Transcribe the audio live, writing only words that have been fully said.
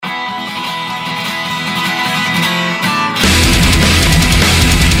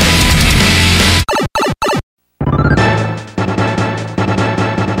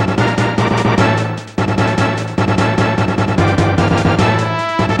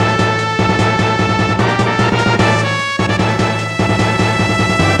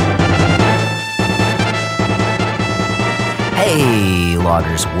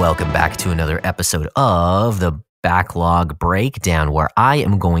Backlogers, welcome back to another episode of the Backlog Breakdown, where I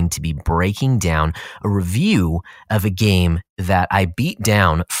am going to be breaking down a review of a game that I beat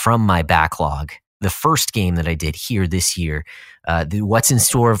down from my backlog. The first game that I did here this year. What's in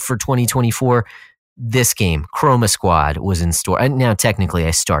store for 2024? This game, Chroma Squad, was in store. Now, technically,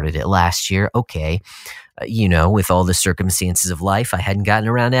 I started it last year. Okay. With all the circumstances of life, I hadn't gotten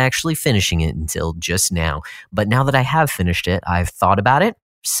around to actually finishing it until just now. But now that I have finished it, I've thought about it,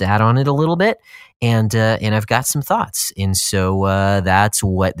 sat on it a little bit, and I've got some thoughts. And so that's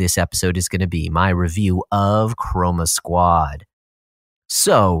what this episode is going to be, my review of Chroma Squad.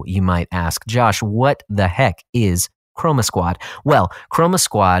 So you might ask, Josh, what the heck is Chroma Squad? Well, Chroma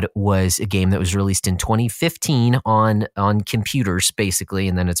Squad was a game that was released in 2015 on computers, basically,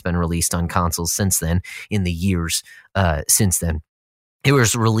 and then it's been released on consoles since then, in the years since then. It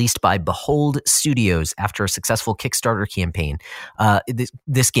was released by Behold Studios after a successful Kickstarter campaign.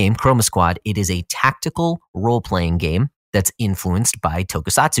 This game, Chroma Squad, it is a tactical role-playing game that's influenced by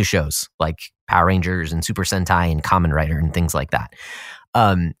tokusatsu shows like Power Rangers and Super Sentai and Kamen Rider and things like that.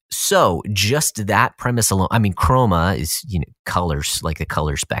 So just that premise alone, I mean, chroma is, colors, like the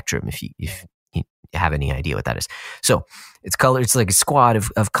color spectrum, if you have any idea what that is. So it's color, it's like a squad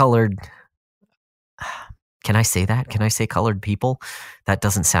of colored, can I say that? Can I say colored people? That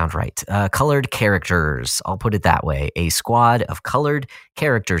doesn't sound right. Colored characters, I'll put it that way. A squad of colored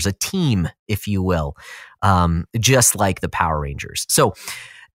characters, a team, if you will, just like the Power Rangers. So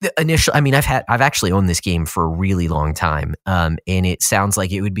I've actually owned this game for a really long time, and it sounds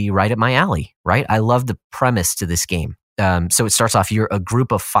like it would be right up my alley, right? I love the premise to this game. So it starts off, you're a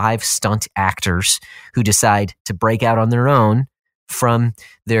group of 5 stunt actors who decide to break out on their own from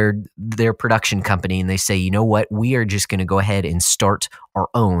their production company, and they say, you know what, we are just going to go ahead and start our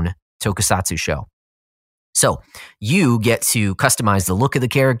own tokusatsu show. So you get to customize the look of the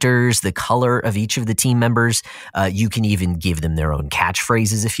characters, the color of each of the team members. You can even give them their own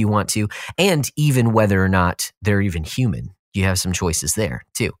catchphrases if you want to, and even whether or not they're even human. You have some choices there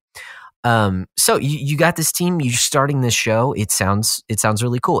too. So you got this team. You're starting this show. It sounds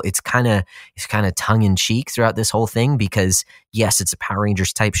really cool. It's kind of tongue in cheek throughout this whole thing because yes, it's a Power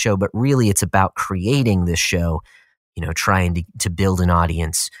Rangers type show, but really it's about creating this show. Trying to build an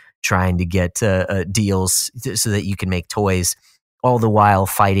audience. Trying to get deals so that you can make toys, all the while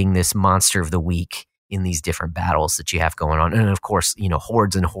fighting this monster of the week in these different battles that you have going on. And of course,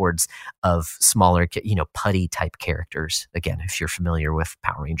 hordes and hordes of smaller, putty type characters. Again, if you're familiar with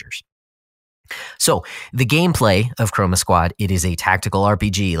Power Rangers. So the gameplay of Chroma Squad, it is a tactical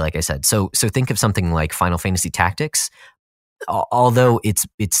RPG, like I said. So think of something like Final Fantasy Tactics, although it's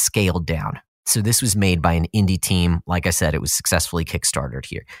scaled down. So this was made by an indie team. Like I said, it was successfully kickstarted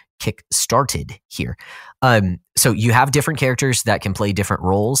here. So you have different characters that can play different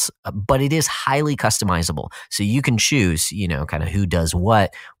roles, but it is highly customizable. So you can choose, kind of who does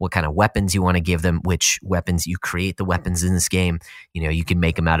what kind of weapons you want to give them, which weapons you create the weapons in this game. You can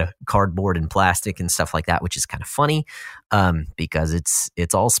make them out of cardboard and plastic and stuff like that, which is kind of funny because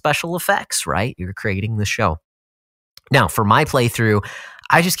it's all special effects, right? You're creating the show. Now, for my playthrough,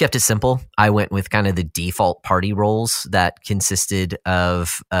 I just kept it simple. I went with kind of the default party roles that consisted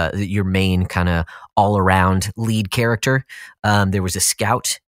of your main kind of all-around lead character. There was a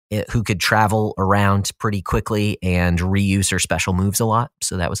scout who could travel around pretty quickly and reuse her special moves a lot,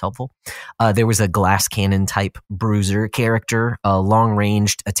 so that was helpful. There was a glass cannon type bruiser character, a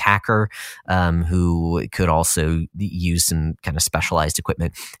long-ranged attacker who could also use some kind of specialized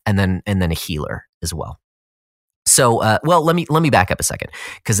equipment, and then a healer as well. So, let me back up a second,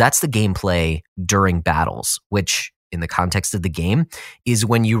 because that's the gameplay during battles, which in the context of the game is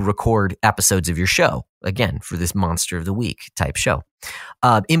when you record episodes of your show, again, for this Monster of the Week type show.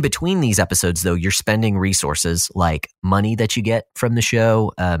 In between these episodes, though, you're spending resources like money that you get from the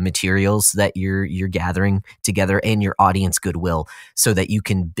show, materials that you're gathering together, and your audience goodwill so that you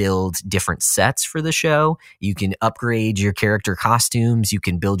can build different sets for the show. You can upgrade your character costumes. You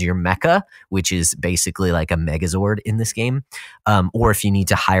can build your mecha, which is basically like a Megazord in this game. Or if you need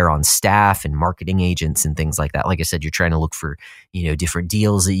to hire on staff and marketing agents and things like that. Like I said, you're trying to look for, different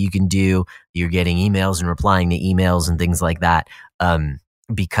deals that you can do. You're getting emails and replying to emails and things like that.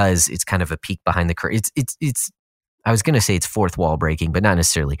 Because it's kind of a peek behind the curtain. It's I was going to say it's fourth wall breaking, but not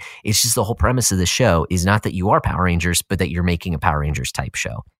necessarily. It's just the whole premise of the show is not that you are Power Rangers, but that you're making a Power Rangers type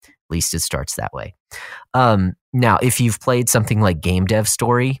show. At least it starts that way. Now, if you've played something like Game Dev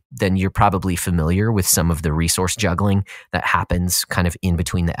Story, then you're probably familiar with some of the resource juggling that happens kind of in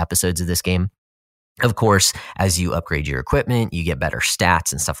between the episodes of this game. Of course, as you upgrade your equipment, you get better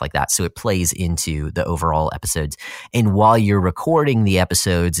stats and stuff like that. So it plays into the overall episodes. And while you're recording the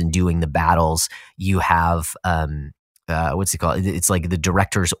episodes and doing the battles, you have what's it called? It's like the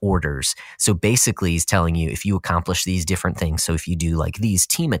director's orders. So basically, he's telling you if you accomplish these different things. So if you do like these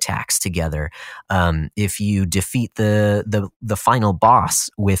team attacks together, if you defeat the final boss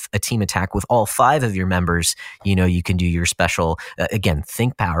with a team attack with all 5 of your members, you can do your special. Again,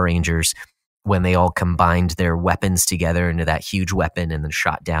 think Power Rangers when they all combined their weapons together into that huge weapon and then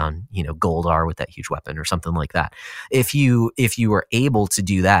shot down, Goldar with that huge weapon or something like that. If you are able to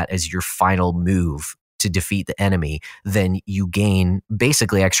do that as your final move to defeat the enemy, then you gain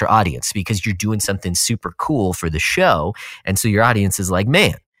basically extra audience because you're doing something super cool for the show. And so your audience is like,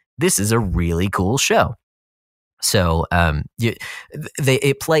 man, this is a really cool show. So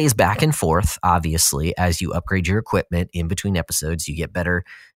it plays back and forth, obviously, as you upgrade your equipment in between episodes, you get better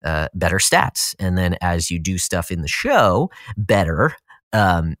stats. And then as you do stuff in the show better,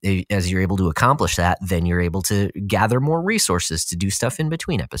 as you're able to accomplish that, then you're able to gather more resources to do stuff in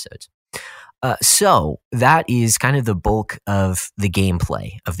between episodes. So that is kind of the bulk of the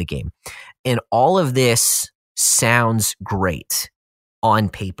gameplay of the game. And all of this sounds great on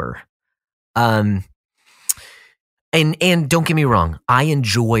paper. And don't get me wrong, I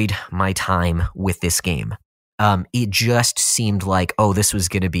enjoyed my time with this game. It just seemed like, this was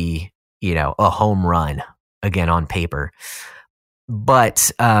going to be, a home run again on paper.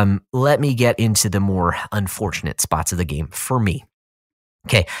 But let me get into the more unfortunate spots of the game for me.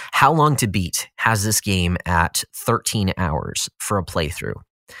 Okay, how long to beat has this game at 13 hours for a playthrough?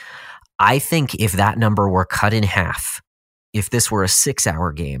 I think if that number were cut in half, if this were a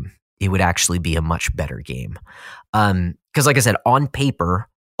 6-hour game, it would actually be a much better game. Because like I said, on paper,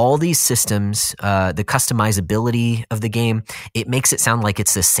 all these systems, the customizability of the game, it makes it sound like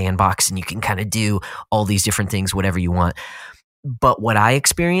it's this sandbox and you can kind of do all these different things, whatever you want. But what I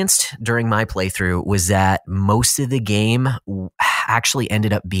experienced during my playthrough was that most of the game actually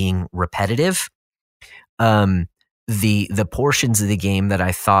ended up being repetitive. The portions of the game that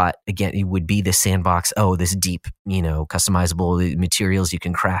I thought, again, it would be the sandbox, this deep, customizable materials, you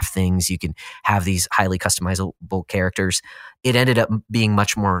can craft things, you can have these highly customizable characters. It ended up being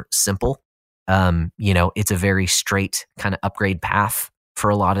much more simple. It's a very straight kind of upgrade path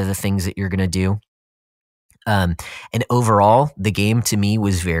for a lot of the things that you're going to do. And overall, the game to me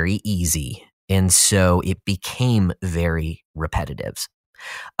was very easy. And so it became very repetitive.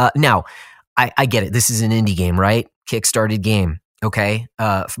 Now, I get it. This is an indie game, right? Kickstarted game. Okay.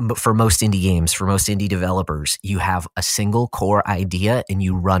 But for most indie games, for most indie developers, you have a single core idea and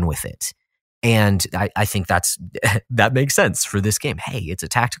you run with it. And I think that makes sense for this game. Hey, it's a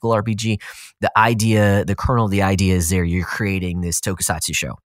tactical RPG. The kernel of the idea is there. You're creating this tokusatsu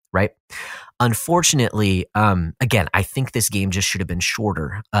show, right? Unfortunately, again, I think this game just should have been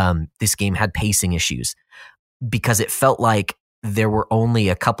shorter. This game had pacing issues because it felt like there were only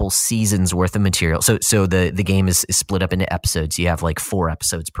a couple seasons worth of material. So the game is split up into episodes. You have like 4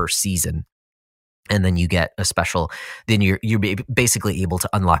 episodes per season. And then you get a special, then you're basically able to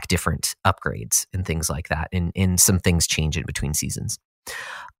unlock different upgrades and things like that. And some things change in between seasons.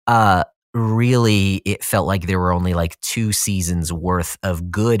 Really, it felt like there were only like 2 seasons worth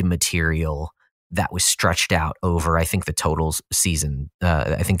of good material that was stretched out over, I think, the total season.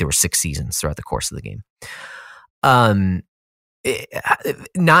 I think there were 6 seasons throughout the course of the game.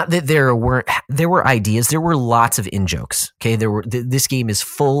 Not that there were ideas. There were lots of in-jokes. Okay, this game is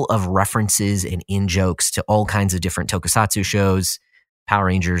full of references and in-jokes to all kinds of different tokusatsu shows, Power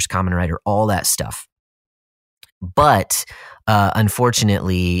Rangers, Kamen Rider, all that stuff. But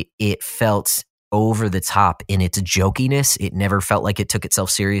unfortunately, it felt over the top in its jokiness. It never felt like it took itself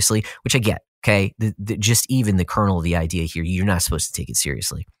seriously, which I get. Okay, just even the kernel of the idea here, you're not supposed to take it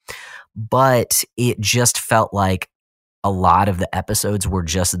seriously. But it just felt like a lot of the episodes were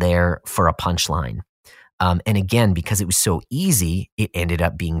just there for a punchline. And again, because it was so easy, it ended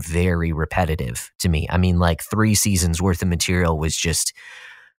up being very repetitive to me. I mean, like 3 seasons worth of material was just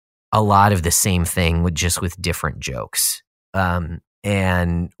a lot of the same thing with different jokes.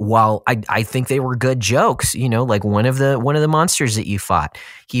 And while I think they were good jokes, like one of the monsters that you fought,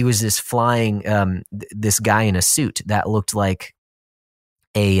 he was this flying, this guy in a suit that looked like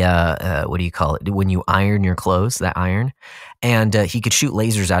a what do you call it when you iron your clothes, that iron, and he could shoot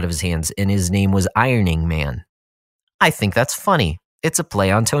lasers out of his hands, and his name was Ironing Man. I think that's funny. It's a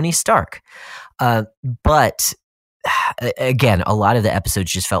play on Tony Stark. But again, a lot of the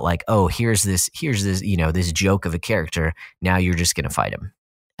episodes just felt like, here's this this joke of a character, now you're just gonna fight him,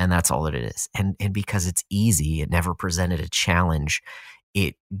 and that's all that it is. And because it's easy, it never presented a challenge.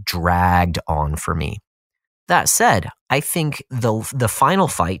 it dragged on for me. That said, I think the final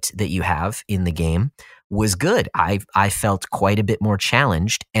fight that you have in the game was good. I felt quite a bit more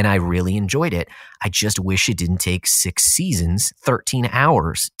challenged, and I really enjoyed it. I just wish it didn't take 6 seasons, 13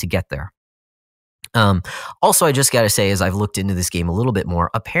 hours to get there. Also, I just got to say, as I've looked into this game a little bit more,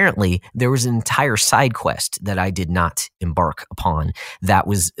 apparently there was an entire side quest that I did not embark upon that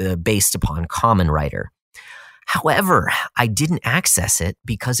was based upon Common Writer. However, I didn't access it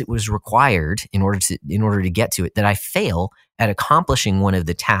because it was required in order to get to it that I fail at accomplishing one of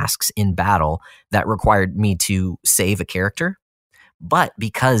the tasks in battle that required me to save a character. But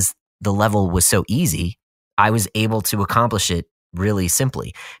because the level was so easy, I was able to accomplish it really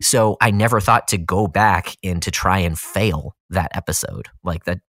simply. So I never thought to go back and to try and fail that episode. Like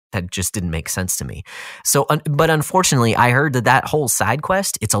that just didn't make sense to me. So, but unfortunately, I heard that whole side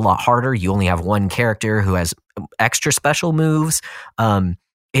quest, it's a lot harder. You only have one character who has extra special moves. And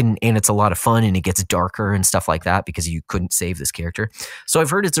it's a lot of fun, and it gets darker and stuff like that because you couldn't save this character. So I've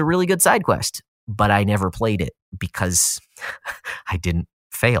heard it's a really good side quest, but I never played it because I didn't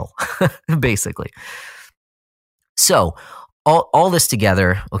fail, basically. So all this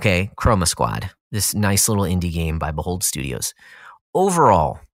together, okay, Chroma Squad, this nice little indie game by Behold Studios.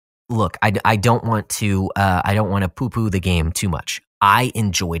 Overall, look, I don't want to poo-poo the game too much. I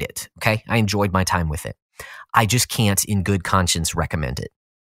enjoyed it, okay? I enjoyed my time with it. I just can't, in good conscience, recommend it.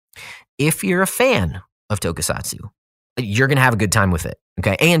 If you're a fan of Tokusatsu, you're going to have a good time with it,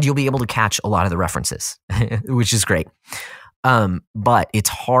 okay? And you'll be able to catch a lot of the references, which is great. But it's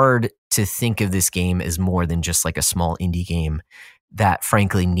hard to think of this game as more than just like a small indie game that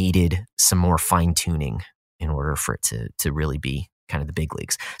frankly needed some more fine-tuning in order for it to really be kind of the big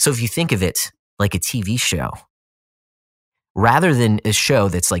leagues. So if you think of it like a TV show, rather than a show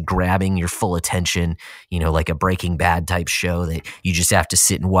that's like grabbing your full attention, like a Breaking Bad type show that you just have to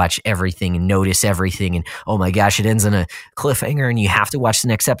sit and watch everything and notice everything. And oh my gosh, it ends on a cliffhanger and you have to watch the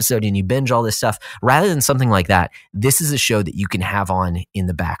next episode and you binge all this stuff. Rather than something like that, this is a show that you can have on in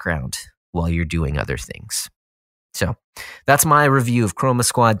the background while you're doing other things. So that's my review of Chroma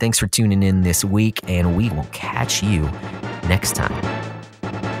Squad. Thanks for tuning in this week, and we will catch you next time.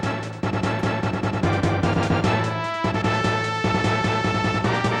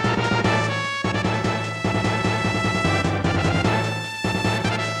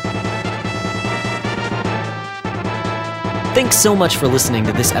 Thanks so much for listening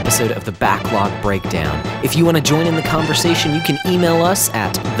to this episode of The Backlog Breakdown. If you want to join in the conversation, you can email us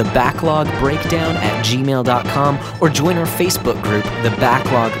at thebacklog.breakdown@gmail.com or join our Facebook group, The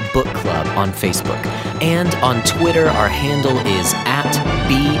Backlog Book Club, on Facebook. And on Twitter, our handle is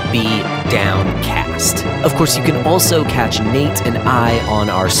 @BBDownCast. Of course, you can also catch Nate and I on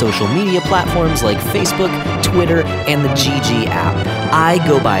our social media platforms like Facebook, Twitter, and the GG app. I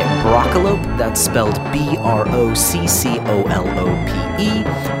go by Broccolope, that's spelled BROCCOLOPE,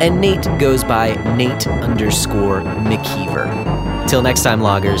 and Nate goes by Nate_McKeever. Till next time,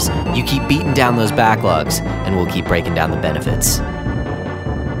 loggers, you keep beating down those backlogs, and we'll keep breaking down the benefits.